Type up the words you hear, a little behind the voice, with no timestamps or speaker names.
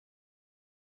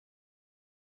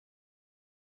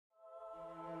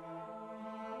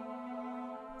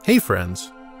Hey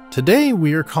friends! Today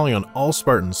we are calling on all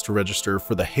Spartans to register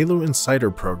for the Halo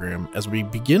Insider program as we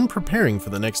begin preparing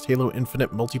for the next Halo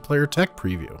Infinite multiplayer tech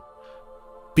preview.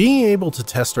 Being able to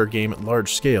test our game at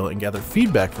large scale and gather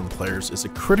feedback from players is a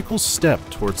critical step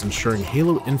towards ensuring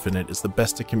Halo Infinite is the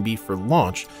best it can be for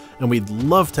launch, and we'd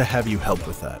love to have you help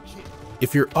with that.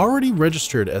 If you're already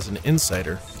registered as an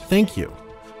insider, thank you.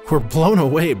 We're blown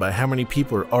away by how many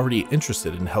people are already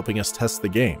interested in helping us test the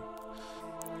game.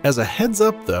 As a heads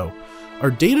up though, our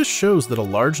data shows that a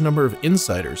large number of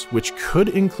insiders, which could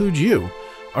include you,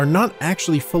 are not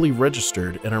actually fully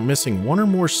registered and are missing one or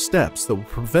more steps that will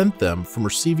prevent them from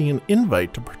receiving an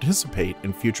invite to participate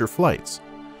in future flights.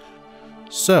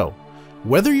 So,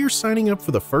 whether you're signing up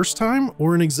for the first time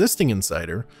or an existing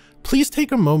insider, please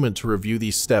take a moment to review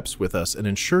these steps with us and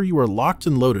ensure you are locked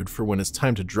and loaded for when it's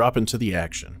time to drop into the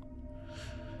action.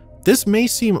 This may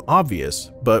seem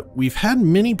obvious, but we've had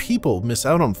many people miss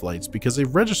out on flights because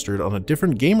they've registered on a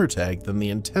different gamertag than they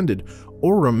intended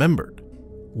or remembered.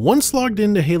 Once logged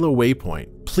into Halo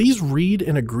Waypoint, please read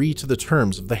and agree to the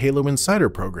terms of the Halo Insider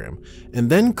program, and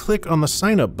then click on the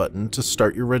sign up button to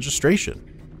start your registration.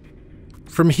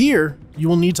 From here, you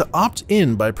will need to opt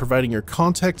in by providing your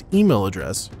contact email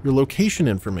address, your location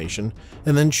information,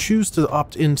 and then choose to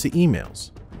opt into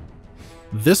emails.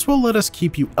 This will let us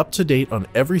keep you up to date on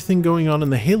everything going on in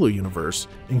the Halo universe,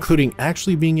 including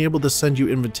actually being able to send you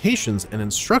invitations and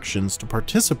instructions to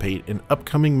participate in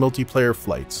upcoming multiplayer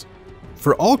flights.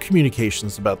 For all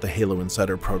communications about the Halo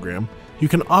Insider program, you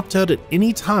can opt out at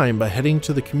any time by heading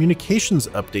to the Communications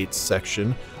Updates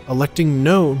section, electing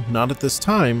No, Not at this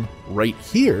time, right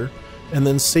here, and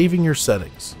then saving your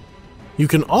settings. You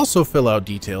can also fill out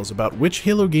details about which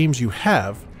Halo games you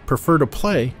have, prefer to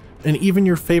play, and even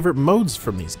your favorite modes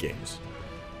from these games.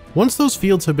 Once those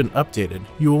fields have been updated,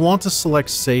 you will want to select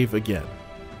Save Again.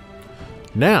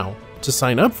 Now, to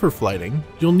sign up for flighting,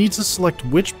 you'll need to select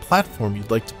which platform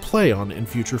you'd like to play on in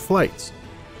future flights.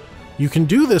 You can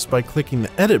do this by clicking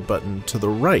the Edit button to the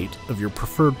right of your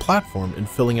preferred platform and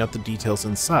filling out the details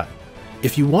inside.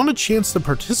 If you want a chance to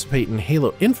participate in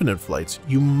Halo Infinite flights,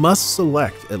 you must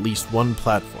select at least one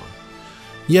platform.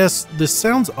 Yes, this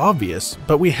sounds obvious,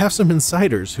 but we have some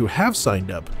insiders who have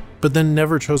signed up, but then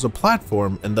never chose a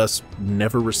platform and thus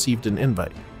never received an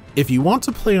invite. If you want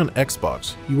to play on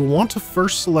Xbox, you will want to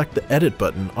first select the Edit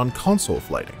button on console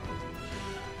flighting.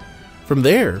 From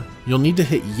there, you'll need to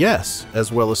hit Yes,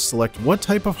 as well as select what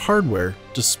type of hardware,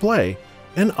 display,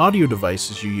 and audio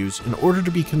devices you use in order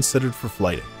to be considered for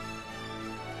flighting.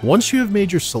 Once you have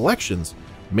made your selections,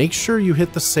 make sure you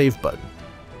hit the Save button.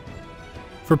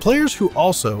 For players who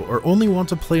also or only want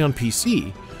to play on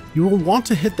PC, you will want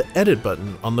to hit the Edit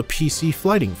button on the PC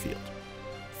flighting field.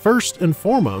 First and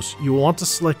foremost, you will want to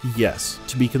select Yes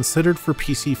to be considered for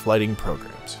PC flighting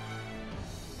programs.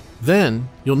 Then,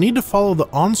 you'll need to follow the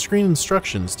on-screen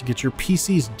instructions to get your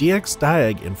PC's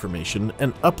DXDiag information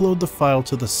and upload the file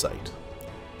to the site.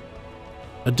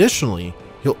 Additionally,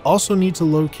 you'll also need to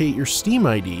locate your Steam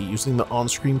ID using the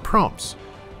on-screen prompts.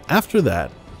 After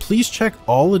that, please check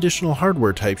all additional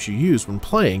hardware types you use when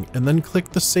playing and then click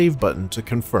the Save button to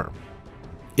confirm.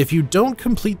 If you don't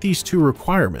complete these two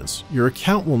requirements, your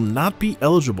account will not be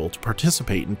eligible to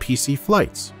participate in PC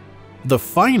flights. The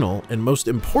final and most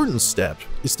important step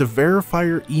is to verify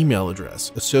your email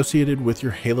address associated with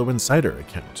your Halo Insider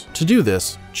account. To do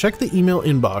this, check the email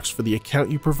inbox for the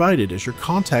account you provided as your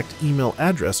contact email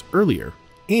address earlier,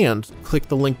 and click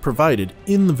the link provided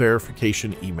in the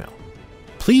verification email.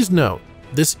 Please note,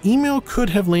 this email could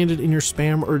have landed in your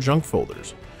spam or junk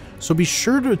folders, so be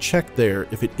sure to check there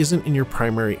if it isn't in your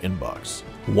primary inbox.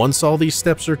 Once all these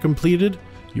steps are completed,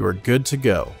 you are good to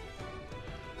go.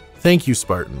 Thank you,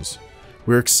 Spartans.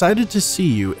 We're excited to see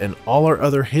you and all our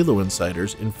other Halo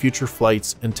Insiders in future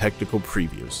flights and technical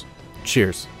previews.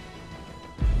 Cheers.